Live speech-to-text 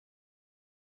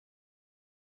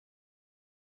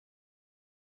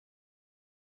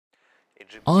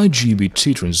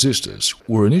IGBT transistors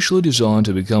were initially designed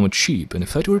to become a cheap and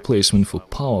effective replacement for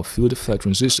power field effect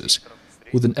transistors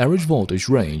with an average voltage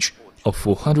range of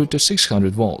 400 to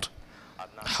 600 volt.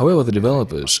 However, the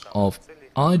developers of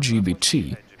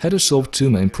IGBT had to solve two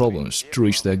main problems to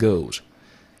reach their goals.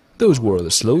 Those were the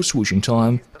slow switching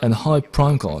time and high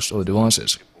prime cost of the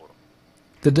devices.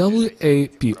 The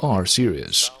WAPR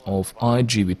series of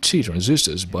IGBT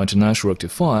transistors by International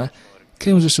Rectifier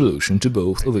came as a solution to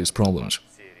both of these problems.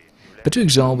 The two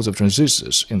examples of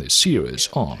transistors in this series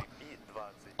are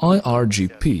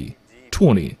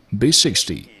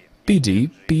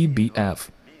IRGP20B60PDPBF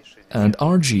and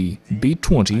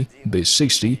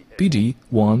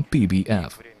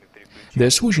IRGB20B60PD1PBF.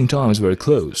 Their switching time is very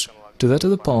close to that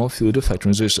of the power field effect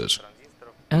transistors,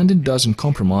 and it doesn't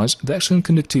compromise the excellent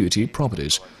conductivity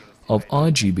properties of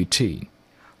IGBT.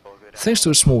 Thanks to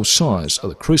the small size of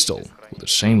the crystal with the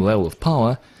same level of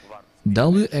power,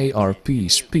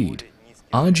 WARP speed,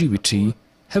 IGBT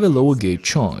have a lower gate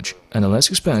charge and are less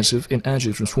expensive in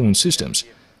energy transforming systems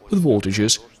with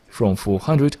voltages from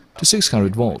 400 to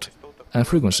 600 volt and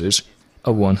frequencies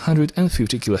of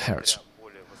 150 kHz.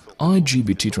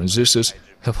 IGBT transistors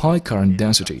have high current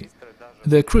density.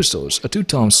 Their crystals are 2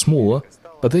 times smaller,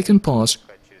 but they can pass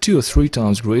 2 or 3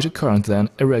 times greater current than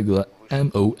a regular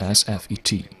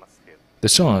MOSFET. The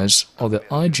size of the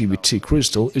IGBT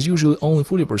crystal is usually only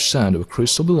 40% of a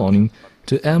crystal belonging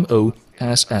to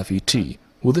MOSFET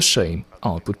with the same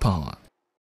output power.